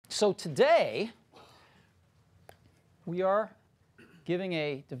So today, we are giving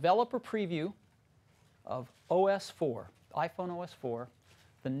a developer preview of OS 4, iPhone OS 4,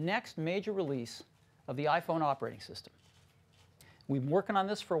 the next major release of the iPhone operating system. We've been working on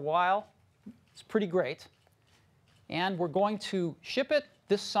this for a while. It's pretty great. And we're going to ship it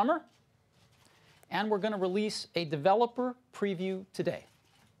this summer. And we're going to release a developer preview today.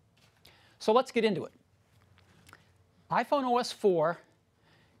 So let's get into it. iPhone OS 4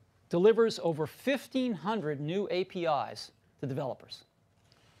 delivers over 1,500 new APIs to developers.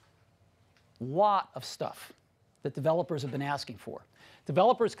 Lot of stuff that developers have been asking for.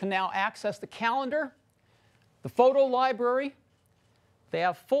 Developers can now access the calendar, the photo library. They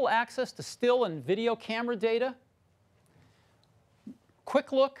have full access to still and video camera data.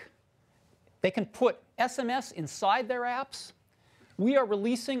 Quick look. They can put SMS inside their apps. We are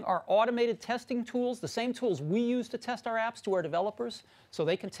releasing our automated testing tools, the same tools we use to test our apps, to our developers, so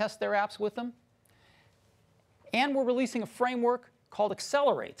they can test their apps with them. And we're releasing a framework called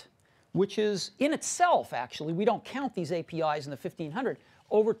Accelerate, which is in itself, actually, we don't count these APIs in the 1,500,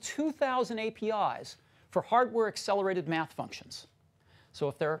 over 2,000 APIs for hardware-accelerated math functions. So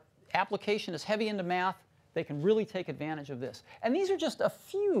if their application is heavy into math, they can really take advantage of this. And these are just a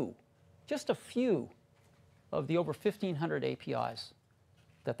few of the over 1,500 APIs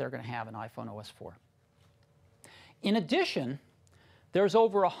that they're going to have in iPhone OS 4. In addition, there's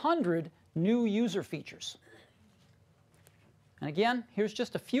over 100 new user features. And again, here's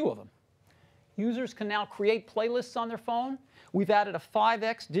just a few of them. Users can now create playlists on their phone. We've added a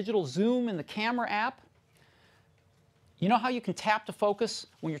 5x digital zoom in the camera app. You know how you can tap to focus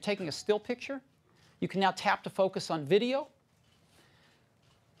when you're taking a still picture? You can now tap to focus on video.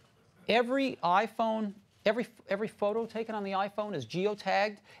 Every photo taken on the iPhone is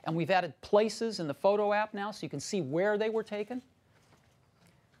geotagged, and we've added places in the photo app now so you can see where they were taken.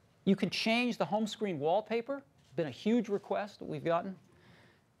 You can change the home screen wallpaper. Been a huge request that we've gotten.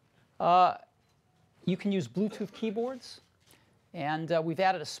 You can use Bluetooth keyboards. And we've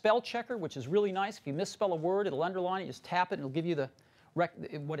added a spell checker, which is really nice. If you misspell a word, it'll underline it. You just tap it, and it'll give you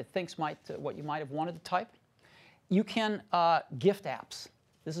what it thinks what you might have wanted to type. You can gift apps.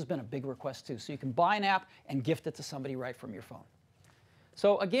 This has been a big request, too. So you can buy an app and gift it to somebody right from your phone.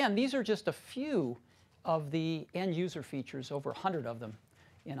 So again, these are just a few of the end-user features, over 100 of them,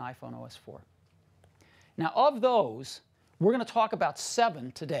 in iPhone OS 4. Now, of those, we're going to talk about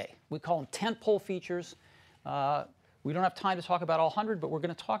 7 today. We call them tentpole features. We don't have time to talk about all 100, but we're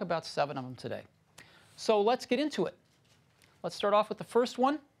going to talk about 7 of them today. So let's get into it. Let's start off with the first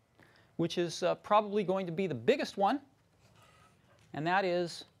one, which is probably going to be the biggest one, and that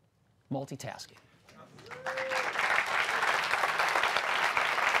is multitasking.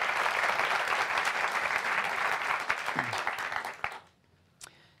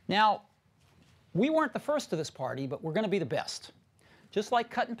 Now, we weren't the first to this party, but we're going to be the best. Just like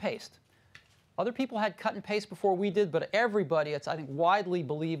cut and paste. Other people had cut and paste before we did, but everybody, it's, I think, widely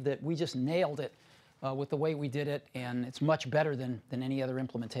believed that we just nailed it with the way we did it, and it's much better than any other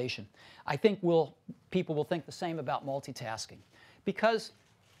implementation. I think people will think the same about multitasking, because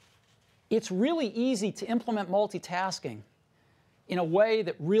it's really easy to implement multitasking in a way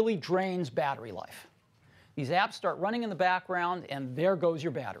that really drains battery life. These apps start running in the background, and there goes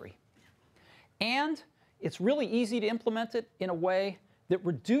your battery. And it's really easy to implement it in a way that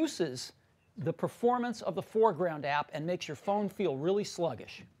reduces the performance of the foreground app and makes your phone feel really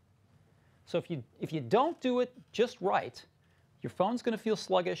sluggish. So if you don't do it just right, your phone's going to feel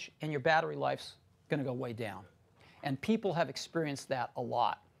sluggish, and your battery life's going to go way down. And people have experienced that a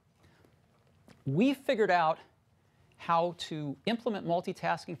lot. We figured out how to implement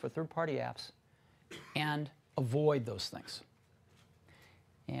multitasking for third-party apps and avoid those things.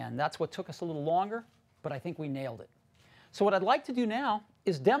 And that's what took us a little longer, but I think we nailed it. So what I'd like to do now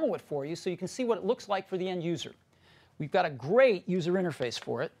is demo it for you so you can see what it looks like for the end user. We've got a great user interface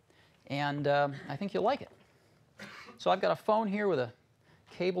for it, and I think you'll like it. So I've got a phone here with a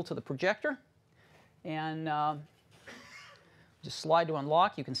cable to the projector, and just slide to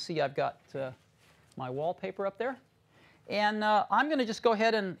unlock. You can see I've got my wallpaper up there. And I'm going to just go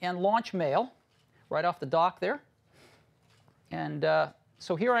ahead and launch Mail right off the dock there. And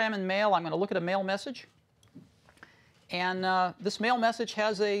so here I am in Mail. I'm going to look at a Mail message. And this Mail message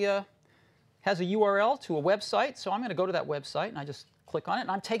has a URL to a website. So I'm going to go to that website, and I just click on it,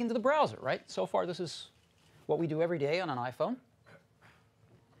 and I'm taken to the browser, right? So far, this is what we do every day on an iPhone.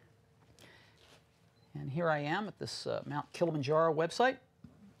 And here I am at this Mount Kilimanjaro website.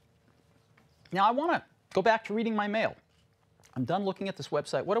 Now, I want to go back to reading my mail. I'm done looking at this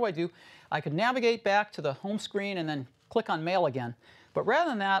website. What do? I could navigate back to the home screen and then click on Mail again. But rather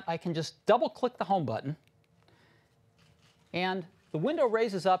than that, I can just double-click the Home button, and the window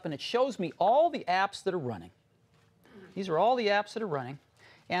raises up, and it shows me all the apps that are running. These are all the apps that are running.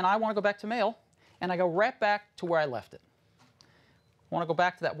 And I want to go back to Mail, and I go right back to where I left it. I want to go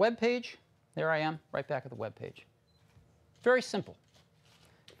back to that web page. There I am, right back at the web page. Very simple.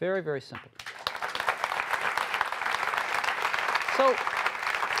 Very, very simple. So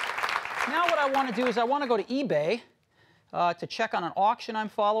now what I want to do is I want to go to eBay to check on an auction I'm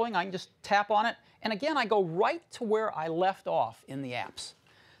following. I can just tap on it. And again, I go right to where I left off in the apps.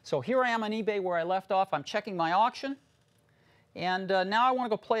 So here I am on eBay where I left off. I'm checking my auction. And now I want to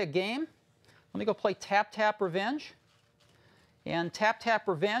go play a game. Let me go play Tap Tap Revenge. And Tap Tap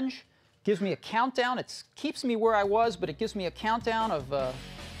Revenge gives me a countdown. It keeps me where I was, but it gives me a countdown of... all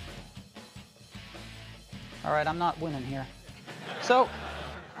right, I'm not winning here. So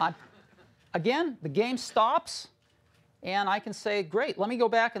again, the game stops. And I can say, great, let me go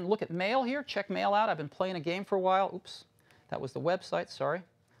back and look at Mail here. Check Mail out. I've been playing a game for a while. Oops, that was the website, sorry.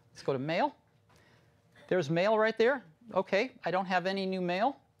 Let's go to Mail. There's Mail right there. OK, I don't have any new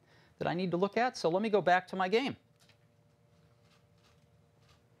mail that I need to look at, so let me go back to my game.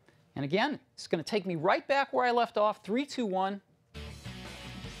 And again, it's going to take me right back where I left off, 3, 2, 1.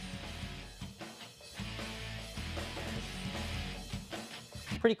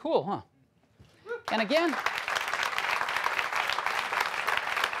 Pretty cool, huh? And again,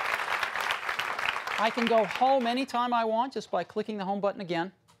 I can go home anytime I want just by clicking the Home button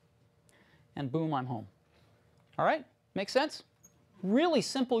again. And boom, I'm home. All right? Make sense? Really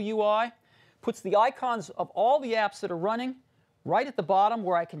simple UI. Puts the icons of all the apps that are running right at the bottom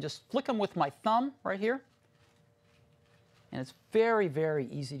where I can just flick them with my thumb right here. And it's very, very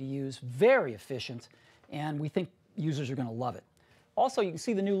easy to use, very efficient, and we think users are going to love it. Also, you can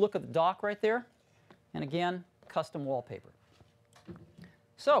see the new look of the dock right there. And again, custom wallpaper.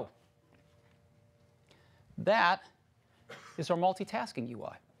 So that is our multitasking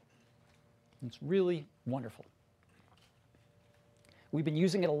UI. It's really wonderful. We've been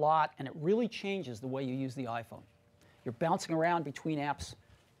using it a lot, and it really changes the way you use the iPhone. You're bouncing around between apps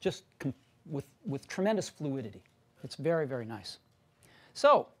just with tremendous fluidity. It's very, very nice.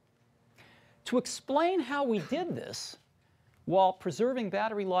 So to explain how we did this while preserving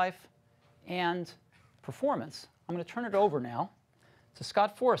battery life and performance, I'm going to turn it over now to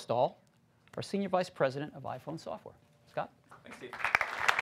Scott Forrestal, our Senior Vice President of iPhone Software. Scott? Thanks, Steve.